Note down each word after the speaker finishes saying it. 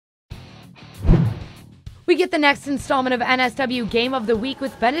We get the next installment of NSW Game of the Week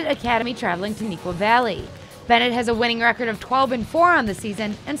with Benet Academy traveling to Neuqua Valley. Benet has a winning record of 12-4 on the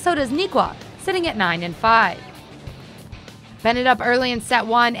season, and so does Neuqua, sitting at 9-5. Benet up early in set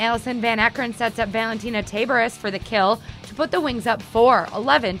 1, Allison Van Ekeren sets up Valentina Tabaris for the kill to put the Wings up 4,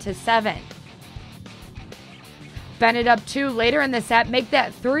 11-7. Benet up 2 later in the set, make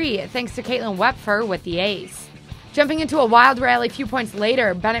that 3 thanks to Caitlin Wepfer with the ace. Jumping into a wild rally a few points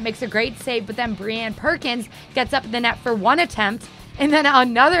later, Benet makes a great save, but then Brianne Perkins gets up in the net for one attempt, and then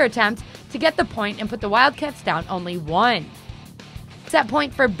another attempt to get the point and put the Wildcats down only 1. Set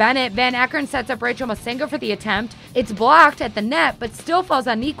point for Benet, Van Ekeren sets up Rachel Masengo for the attempt. It's blocked at the net, but still falls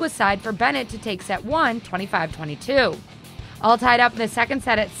on Neuqua's side for Benet to take set 1, 25-22. All tied up in the second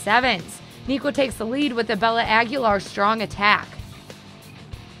set at 7s. Neuqua takes the lead with the Bella Aguilar strong attack.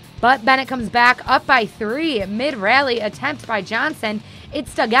 But Benet comes back up by 3. Mid-rally attempt by Johnson.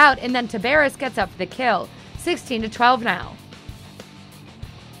 It's dug out, and then Tabaris gets up for the kill. 16-12 now.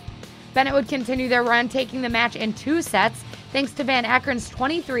 Benet would continue their run, taking the match in 2 sets, thanks to Van Ekeren's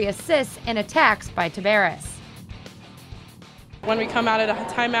 23 assists and attacks by Tabaris. When we come out at a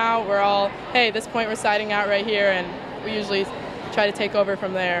timeout, we're all, hey, this point we're siding out right here, and we usually try to take over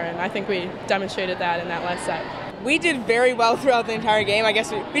from there, and I think we demonstrated that in that last set. We did very well throughout the entire game. I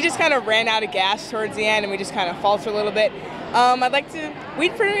guess we just kind of ran out of gas towards the end, and we just kind of faltered a little bit. We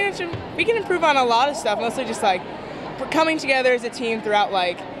can improve on a lot of stuff, mostly just like we're coming together as a team throughout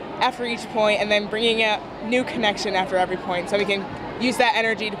after each point, and then bringing a new connection after every point, so we can use that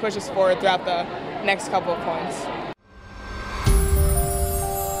energy to push us forward throughout the next couple of points.